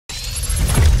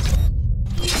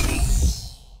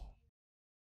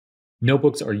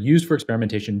Notebooks are used for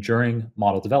experimentation during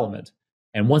model development.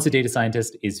 And once a data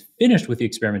scientist is finished with the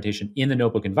experimentation in the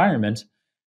notebook environment,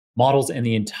 models and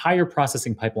the entire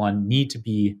processing pipeline need to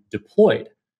be deployed.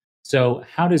 So,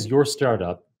 how does your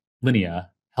startup, Linea,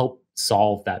 help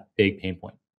solve that big pain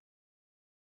point?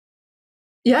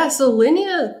 Yeah, so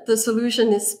Linea, the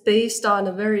solution is based on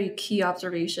a very key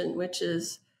observation, which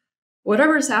is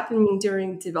whatever is happening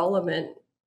during development,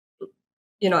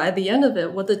 at the end of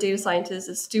it, what the data scientist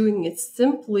is doing is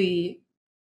simply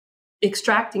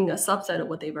extracting a subset of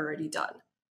what they've already done.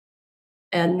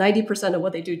 And 90% of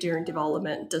what they do during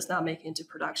development does not make it into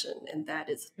production. And that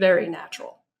is very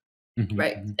natural, Mhm,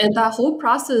 right? mhm. And that whole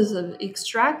process of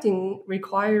extracting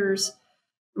requires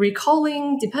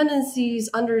recalling dependencies,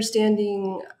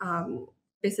 understanding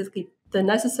basically the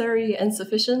necessary and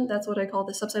sufficient, that's what I call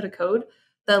the subset of code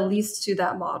that leads to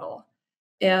that model.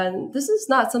 And this is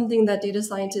not something that data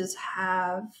scientists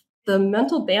have the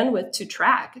mental bandwidth to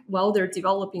track while they're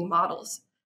developing models.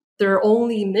 Their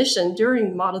only mission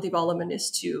during model development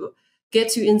is to get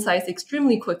to insights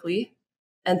extremely quickly,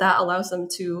 and that allows them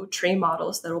to train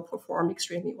models that will perform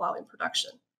extremely well in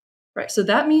production. Right. So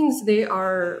that means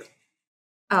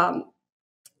um,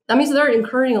 they're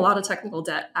incurring a lot of technical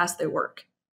debt as they work.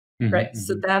 Mhm, Right.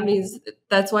 So mhm. that means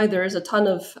that's why there is a ton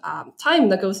of time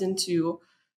that goes into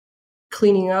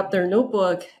cleaning up their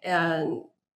notebook and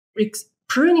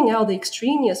pruning out the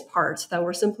extraneous parts that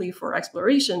were simply for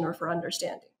exploration or for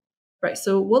understanding. Right.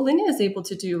 So what Linea is able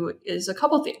to do is a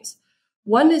couple things.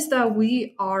 One is that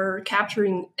we are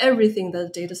capturing everything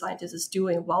that the data scientist is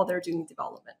doing while they're doing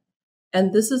development.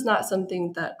 And this is not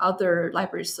something that other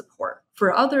libraries support.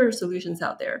 For other solutions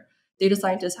out there, data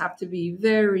scientists have to be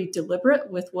very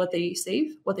deliberate with what they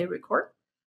save, what they record.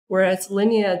 Whereas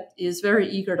Linea is very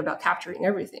eager about capturing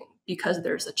everything because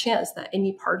there's a chance that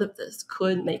any part of this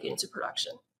could make it into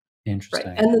production. Right.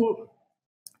 Interesting. And then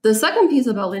the second piece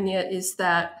about Linea is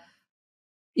that,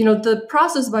 the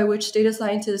process by which data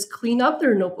scientists clean up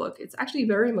their notebook, it's actually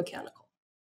very mechanical,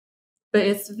 but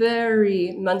it's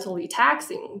very mentally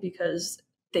taxing because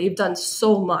they've done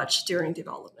so much during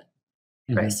development.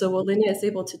 Right. Mhm. So what Linea is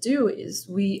able to do is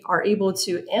we are able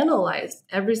to analyze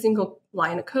every single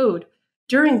line of code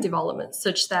during development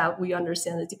such that we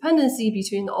understand the dependency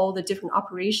between all the different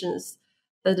operations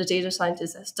that the data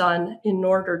scientist has done in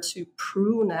order to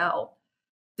prune out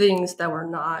things that were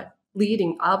not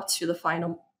leading up to the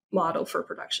final model for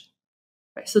production.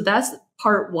 Right. So that's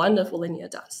part one of what Linea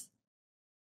does.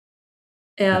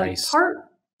 And Nice. part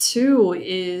two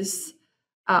is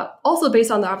also based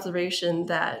on the observation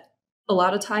that a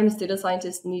lot of times data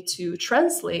scientists need to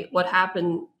translate what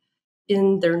happened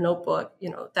in their notebook,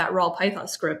 that raw Python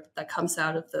script that comes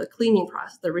out of the cleaning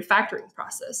process, the refactoring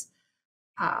process.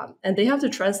 And they have to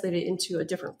translate it into a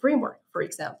different framework. For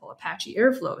example, Apache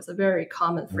Airflow is a very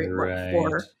common framework Right.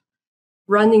 for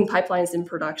running pipelines in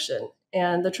production.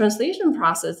 And the translation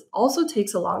process also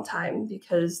takes a long time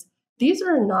because these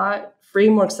are not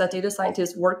frameworks that data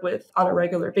scientists work with on a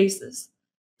regular basis.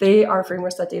 They are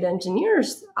frameworks that data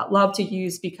engineers love to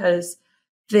use because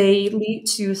they lead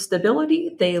to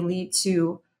stability, they lead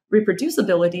to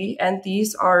reproducibility, and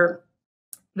these are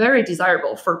very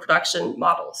desirable for production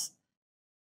models.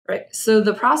 Right. So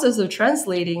the process of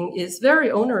translating is very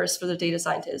onerous for the data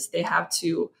scientists. They have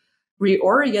to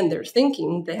reorient their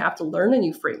thinking. They have to learn a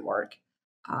new framework.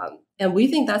 And we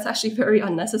think that's actually very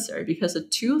unnecessary because the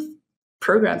two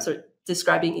programs are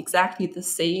describing exactly the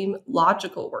same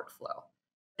logical workflow.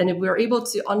 And if we're able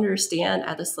to understand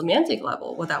at the semantic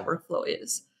level what that workflow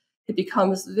is, it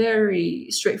becomes very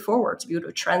straightforward to be able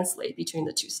to translate between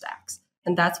the two stacks.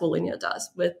 And that's what Linea does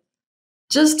with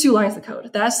just two lines of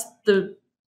code. That's the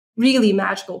really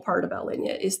magical part about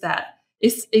Linea, is that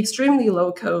it's extremely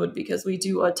low code because we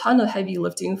do a ton of heavy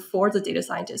lifting for the data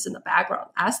scientists in the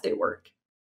background as they work.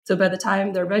 So by the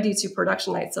time they're ready to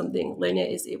productionize something, Linea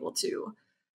is able to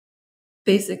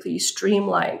basically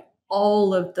streamline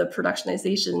all of the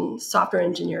productionization software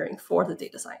engineering for the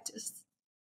data scientists.